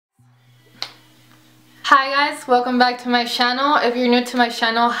Hi guys, welcome back to my channel. If you're new to my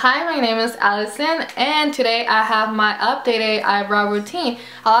channel, hi, my name is Allison and today I have my updated eyebrow routine.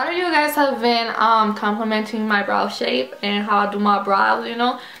 A lot of you guys have been complimenting my brow shape and how I do my brows, you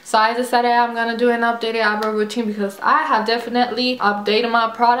know. So I decided I'm gonna do an updated eyebrow routine because I have definitely updated my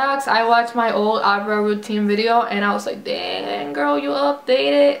products. I watched my old eyebrow routine video and I was like, dang girl, you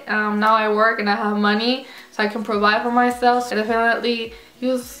updated. Now I work and I have money so I can provide for myself. So I definitely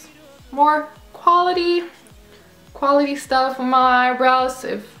use more quality stuff for my eyebrows,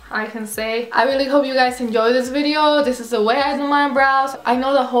 if I can say. I really hope you guys enjoy this video. This is the way I do my brows. I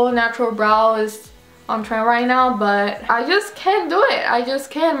know the whole natural brow is on trend right now, but I just can't do it. I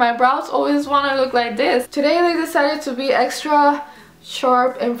just can't. My brows always want to look like this. Today they decided to be extra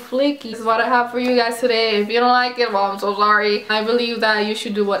sharp and flaky. This is what I have for you guys today. If you don't like it, well, I'm so sorry. I believe that you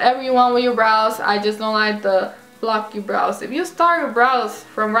should do whatever you want with your brows. I just don't like the blocky brows. If you start your brows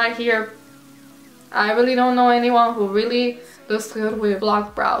from right here, I really don't know anyone who really looks good with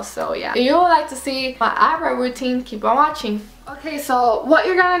block brows. So yeah, if you would like to see my eyebrow routine, keep on watching. Okay, so what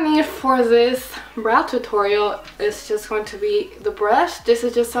you're gonna need for this brow tutorial is just going to be the brush. This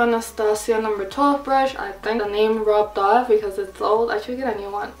is just Anastasia number 12 brush. I think the name rubbed off because it's old. I should get a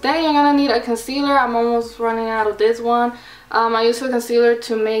new one. Then you're gonna need a concealer. I'm almost running out of this one. I use a concealer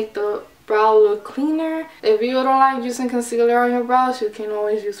to make the brow look cleaner. If you don't like using concealer on your brows, you can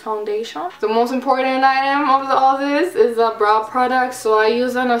always use foundation. The most important item of all this is a brow product. So I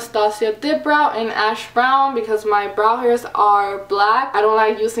use Anastasia Dip Brow in ash brown because my brow hairs are black. I don't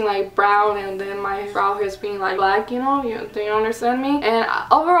like using like brown and then my brow hairs being like black, you know. Do you understand me? And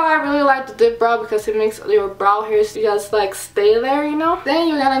overall I really like the dip brow because it makes your brow hairs just like stay there, you know. Then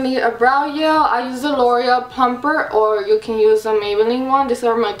you're gonna need a brow gel. I use the L'Oreal Plumper, or you can use the Maybelline one. These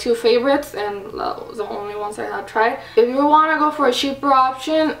are my two favorites and the only ones I have tried. If you want to go for a cheaper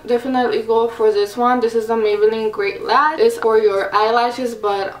option, definitely go for this one. This is the Maybelline Great Lash. It's for your eyelashes,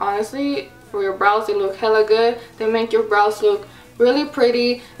 but honestly for your brows they look hella good. They make your brows look really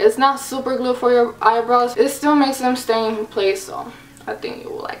pretty. It's not super glue for your eyebrows. It still makes them stay in place, so I think you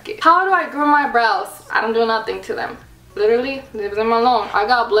will like it. How do I groom my brows? I don't do nothing to them. Literally leave them alone. I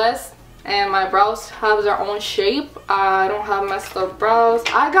got blessed and my brows have their own shape. I don't have messed up brows.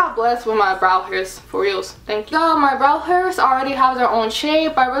 I got blessed with my brow hairs, for reals. Thank you. So my brow hairs already have their own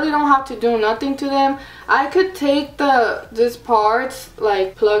shape. I really don't have to do nothing to them. I could take these parts,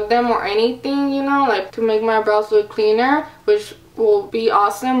 like plug them or anything, you know, like to make my brows look cleaner, which will be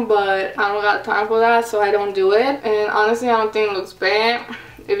awesome, but I don't got time for that, so I don't do it. And honestly, I don't think it looks bad.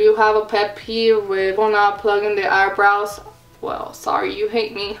 If you have a pet peeve with people not plugging their eyebrows, well, sorry, you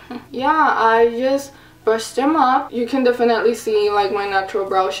hate me. Yeah, I just brushed them up. You can definitely see like my natural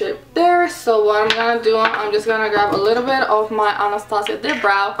brow shape there. So what I'm gonna do, I'm just gonna grab a little bit of my Anastasia Dip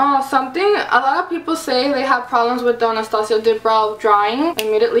Brow. Something a lot of people say they have problems with the Anastasia Dip Brow drying,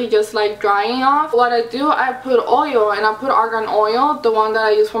 immediately just like drying off. What I do, I put oil, and I put argan oil, the one that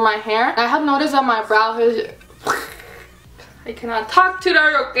I use for my hair. And I have noticed that my brow hairs I cannot talk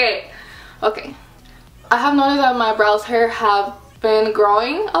today, okay. I have noticed that my brows hair have been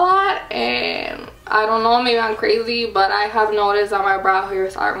growing a lot, and I don't know, maybe I'm crazy, but I have noticed that my brow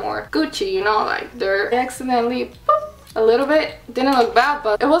hairs are more Gucci, you know, like they're accidentally boop, a little bit. Didn't look bad,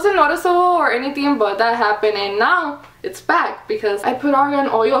 but it wasn't noticeable or anything, but that happened, and now it's back because I put argan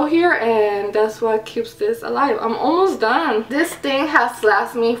oil here and that's what keeps this alive. I'm almost done. This thing has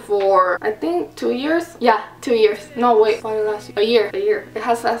lasted me for I think 2 years. Yeah, 2 years. No, wait, why did it last you? A year. It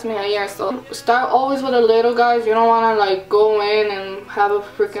has lasted me a year. So start always with a little, guys. You don't want to like go in and have a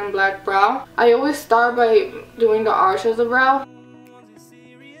freaking black brow. I always start by doing the arch of the brow.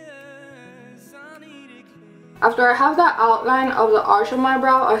 After I have that outline of the arch of my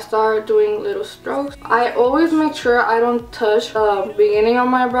brow, I start doing little strokes. I always make sure I don't touch the beginning of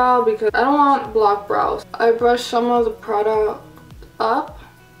my brow because I don't want block brows. I brush some of the product up.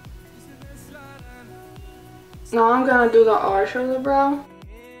 Now I'm gonna do the arch of the brow.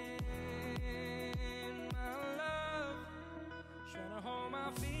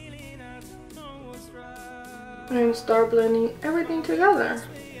 And start blending everything together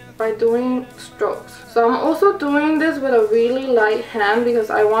by doing strokes. So I'm also doing this with a really light hand because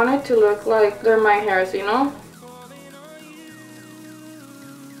I want it to look like they're my hairs, you know.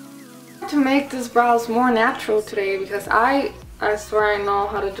 To make these brows more natural today because I swear I know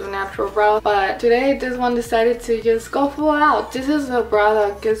how to do natural brows, but today this one decided to just go full out. This is a brow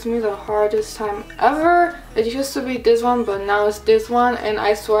that gives me the hardest time ever. It used to be this one, but now it's this one, and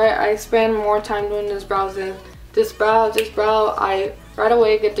I swear I spend more time doing this brows than this brow. I right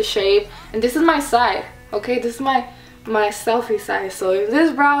away get the shape, and this is my side, okay. This is my my selfie size. So if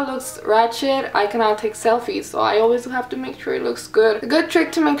this brow looks ratchet, I cannot take selfies, so I always have to make sure it looks good. A good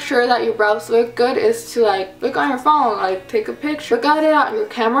trick to make sure that your brows look good is to like look on your phone, like take a picture, look at it on your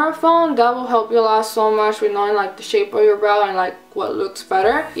camera phone. That will help you a lot so much with knowing like the shape of your brow and like what looks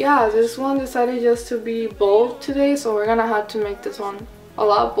better. Yeah, this one decided just to be bold today, so we're gonna have to make this one a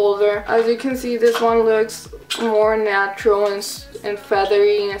lot bolder. As you can see, this one looks more natural and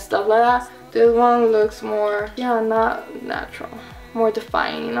feathery and stuff like that. This one looks more, yeah, not natural, more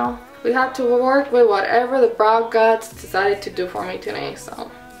defined, you know. We have to work with whatever the brow gods decided to do for me today,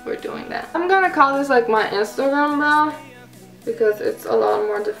 so we're doing that. I'm gonna call this like my Instagram brow because it's a lot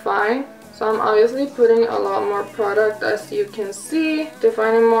more defined. So I'm obviously putting a lot more product, as you can see,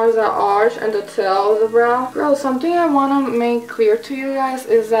 defining more the arch and the tail of the brow. Girl, something I want to make clear to you guys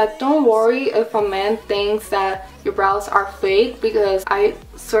is that don't worry if a man thinks that your brows are fake, because I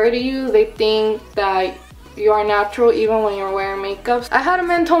swear to you, they think that you are natural even when you're wearing makeup. I had a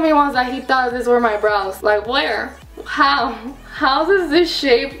man told me once that he thought these were my brows. Like, where? How does this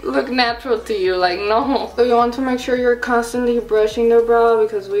shape look natural to you? Like, no. So you want to make sure you're constantly brushing the brow,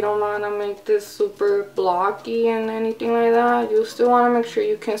 because we don't want to make this super blocky and anything like that. You still want to make sure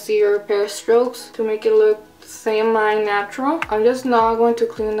you can see your hair strokes to make it look the same line natural. I'm just not going to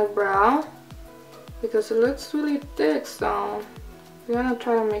clean the brow because it looks really thick, so we're gonna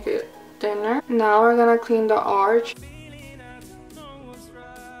try to make it thinner. Now we're gonna clean the arch.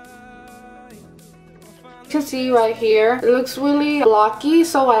 You can see right here it looks really blocky,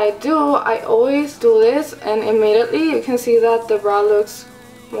 so what I do, I always do this and immediately you can see that the brow looks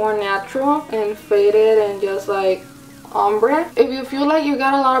more natural and faded and just like ombre. If you feel like you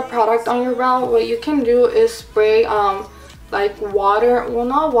got a lot of product on your brow, what you can do is spray like water, well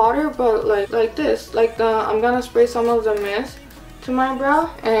not water, but like this, like I'm gonna spray some of the mist to my brow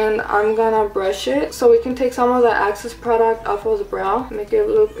and I'm gonna brush it so we can take some of the excess product off of the brow, make it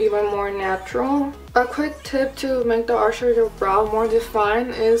look even more natural. A quick tip to make the arch of your brow more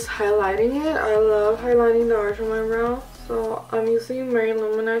defined is highlighting it. I love highlighting the arch of my brow, so I'm using Mary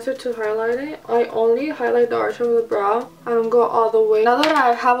Luminizer to highlight it. I only highlight the arch of the brow, I don't go all the way. Now that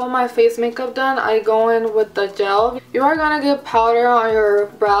I have all my face makeup done, I go in with the gel. You are gonna get powder on your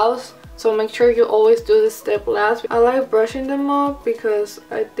brows, so make sure you always do this step last. I like brushing them up because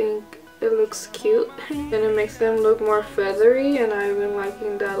I think it looks cute and it makes them look more feathery, and I've been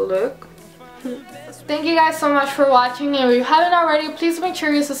liking that look. Thank you guys so much for watching, and if you haven't already, please make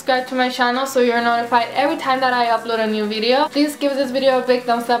sure you subscribe to my channel so you're notified every time that I upload a new video. Please give this video a big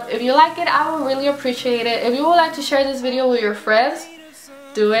thumbs up if you like it. I would really appreciate it. If you would like to share this video with your friends,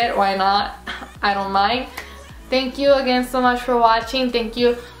 do it, why not? I don't mind. Thank you again so much for watching. Thank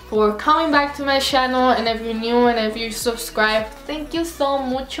you for coming back to my channel, and if you're new and if you subscribe, thank you so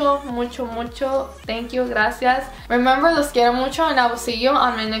mucho. Thank you, gracias. Remember, los quiero mucho, and I will see you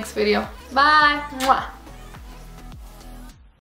on my next video. Bye. Mwah.